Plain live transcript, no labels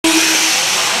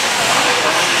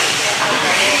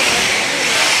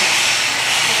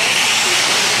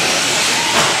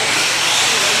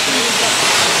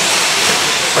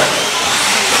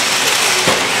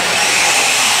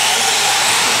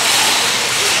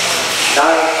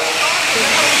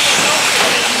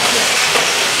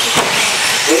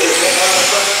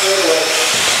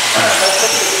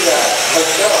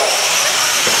Let's go.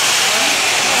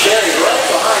 Jerry right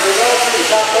behind. They go through the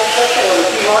top 10 section of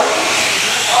the T1.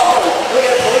 Oh, look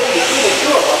at the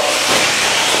two of them.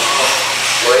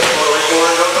 Wait for it, go.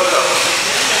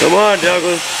 Come on,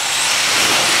 Douglas.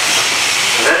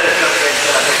 Then it's something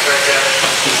right there.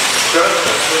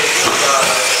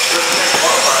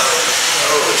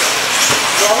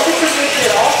 Well, we could make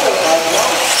it also like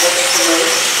one.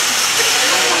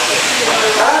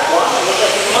 That one was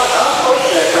like I'm close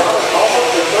to that.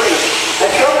 Almost a 3.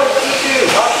 And show him T2.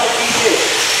 Possible T2.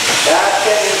 That's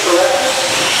incorrect.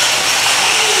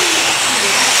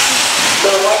 So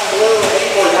white, blue, and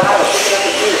 8 more dials. Picking up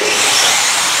the 2.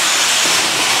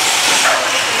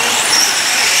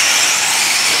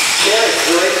 Jerry,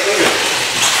 great figure.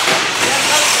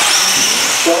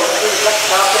 Going through the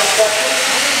top 10 section.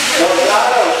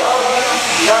 Delgado. Oh,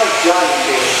 nice job,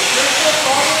 dude.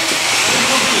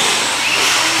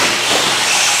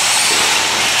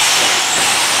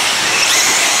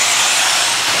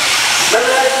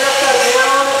 Remember that upside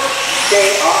down? Stay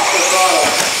off the throttle.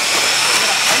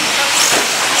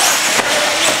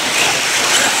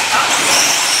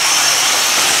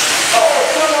 Oh,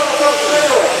 it's coming on the front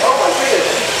straightaway. Oh my goodness.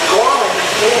 Gorman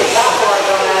in the top line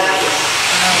on that.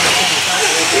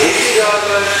 Easy,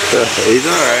 Douglas. He's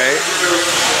alright.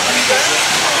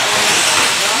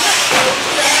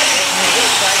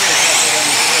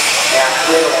 Yeah,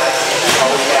 clearly,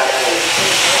 always happening.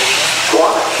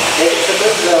 Gorman, takes the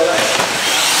move though.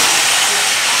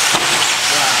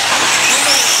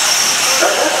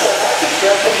 That's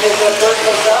interesting because the first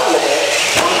goes out with it.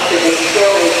 Because it's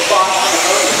still a spot on the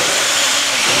road.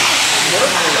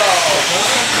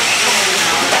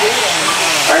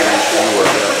 Alright, that's We'll work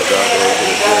out the dog over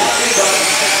the thing.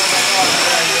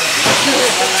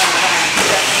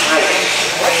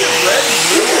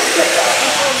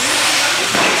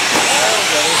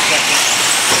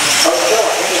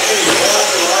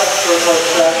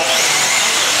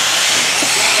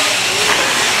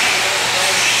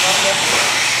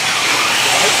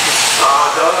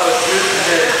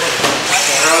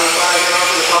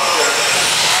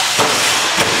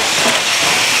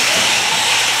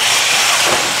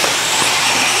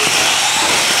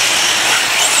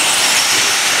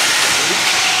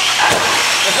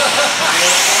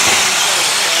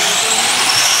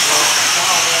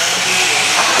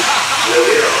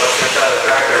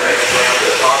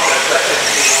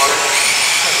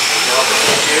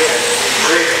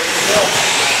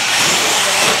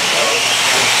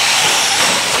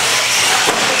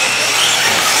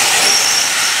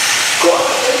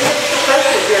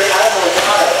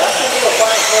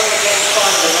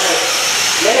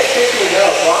 Minute 50 to go.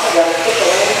 Well, I got to put the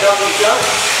landing on these jumps.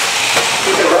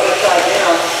 Keep it right side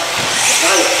down.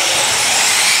 Nice.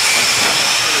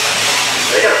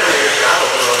 They got a pretty good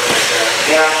throttle for those right there.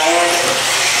 Yeah, and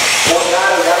one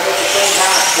guy who got to make the same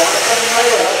pass. Got to come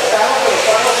later. That's the battle for the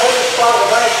final focus spot of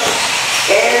the night.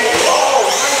 And, oh,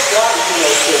 nice job to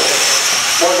those two.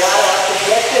 One guy who actually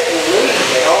gets it and leaves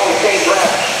it all in the same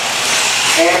breath.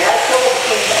 And that's still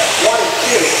between 1 and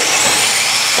 2.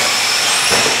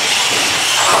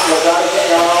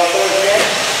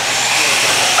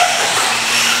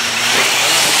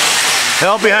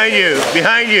 Help behind you.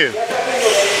 Behind you.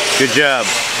 Good job.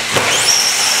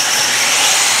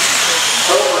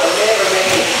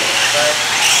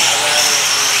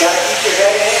 Gotta keep your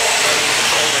head in.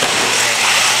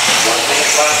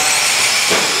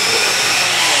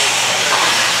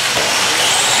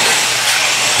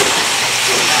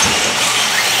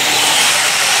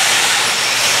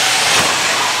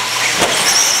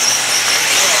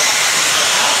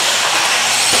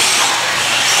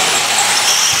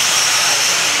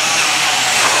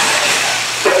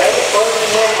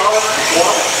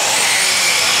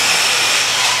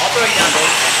 I'll throw you down,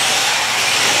 Dave.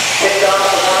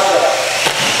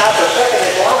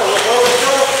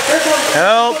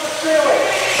 Help!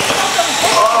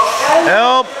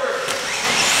 Help!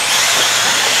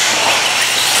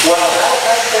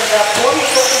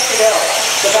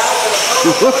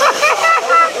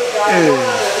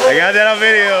 I got that on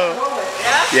video.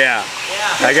 Yeah?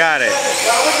 Yeah. I got it.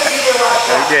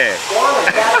 Okay.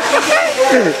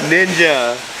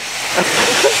 Ninja.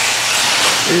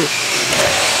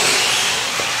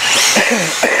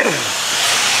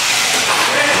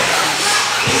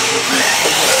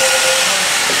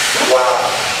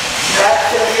 Wow.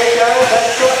 That's going to be it, guys.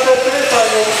 That's what the finish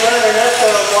line will be done, and that's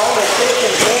a long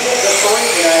station handed the 3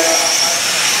 tonight.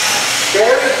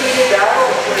 Very heated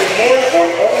battle between him and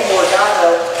Eddie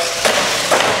Morgado.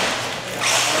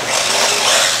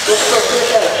 This is our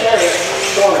fish out of Cherry,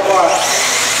 going across.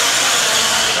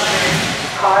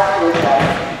 Hot with that.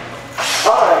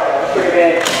 Alright, guys.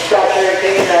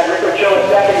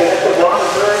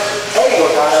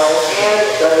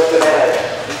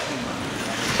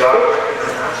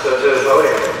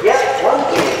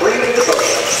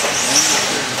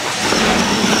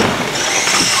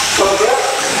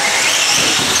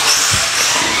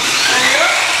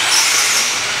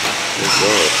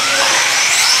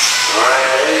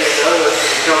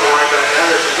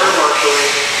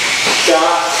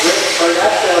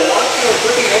 Jonathan was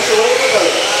looking at the way to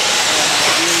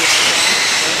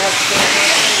go.